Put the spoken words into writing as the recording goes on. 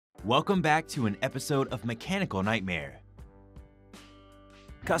Welcome back to an episode of Mechanical Nightmare.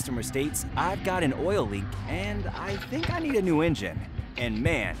 Customer states, I've got an oil leak and I think I need a new engine. And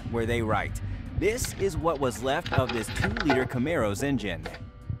man, were they right. This is what was left of this 2-liter Camaro's engine.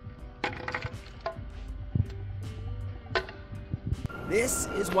 This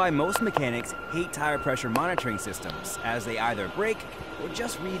is why most mechanics hate tire pressure monitoring systems, as they either break or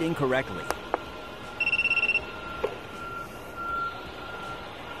just read incorrectly.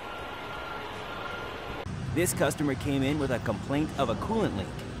 This customer came in with a complaint of a coolant leak.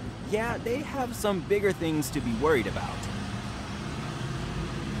 Yeah, they have some bigger things to be worried about.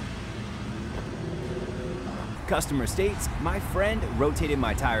 Customer states, my friend rotated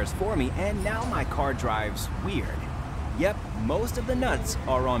my tires for me and now my car drives weird. Yep, most of the nuts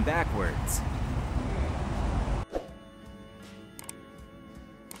are on backwards.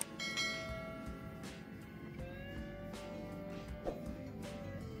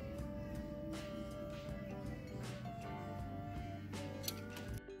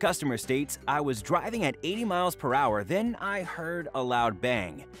 Customer states, I was driving at 80 miles per hour, then I heard a loud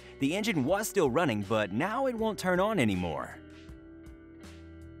bang. The engine was still running, but now it won't turn on anymore.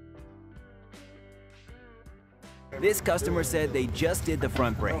 This customer said they just did the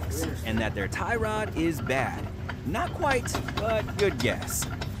front brakes, and that their tie rod is bad. Not quite, but good guess.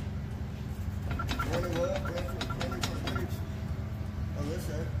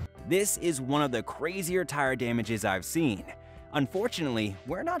 This is one of the crazier tire damages I've seen. Unfortunately,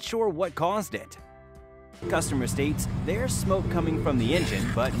 we're not sure what caused it. Customer states, there's smoke coming from the engine,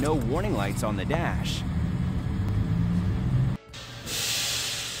 but no warning lights on the dash.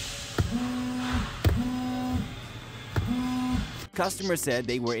 Customer said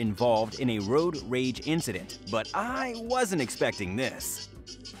they were involved in a road rage incident, but I wasn't expecting this.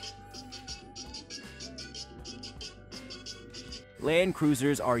 Land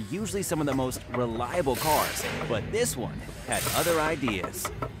Cruisers are usually some of the most reliable cars, but this one had other ideas.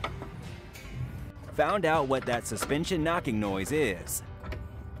 Found out what that suspension knocking noise is.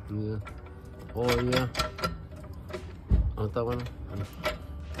 Yeah. Oh, yeah. Oh, that one?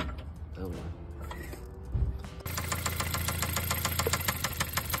 That one.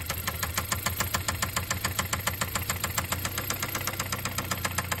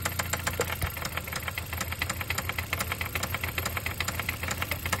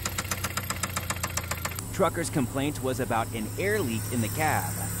 Trucker's complaint was about an air leak in the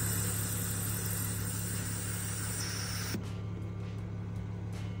cab.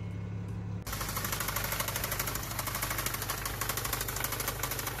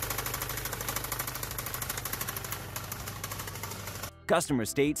 Customer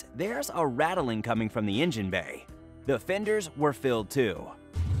states there's a rattling coming from the engine bay. The fenders were filled too.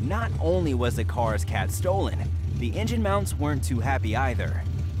 Not only was the car's cat stolen, the engine mounts weren't too happy either.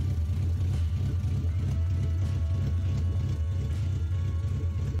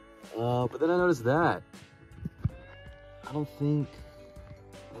 But then I noticed that. I don't think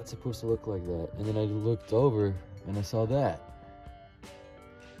that's supposed to look like that. And then I looked over and I saw that.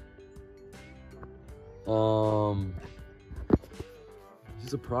 Is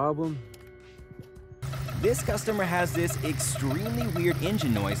this a problem? This customer has this extremely weird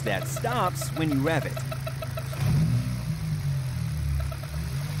engine noise that stops when you rev it.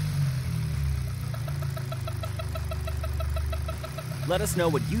 Let us know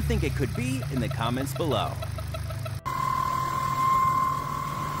what you think it could be in the comments below.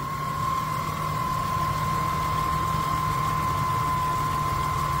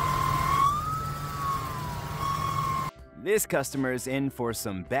 This customer is in for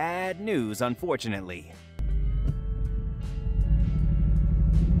some bad news, unfortunately.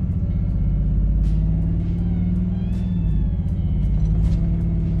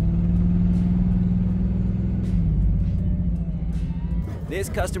 This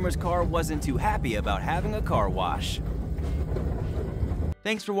customer's car wasn't too happy about having a car wash.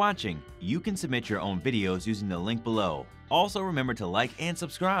 Thanks for watching. You can submit your own videos using the link below. Also remember to like and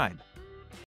subscribe.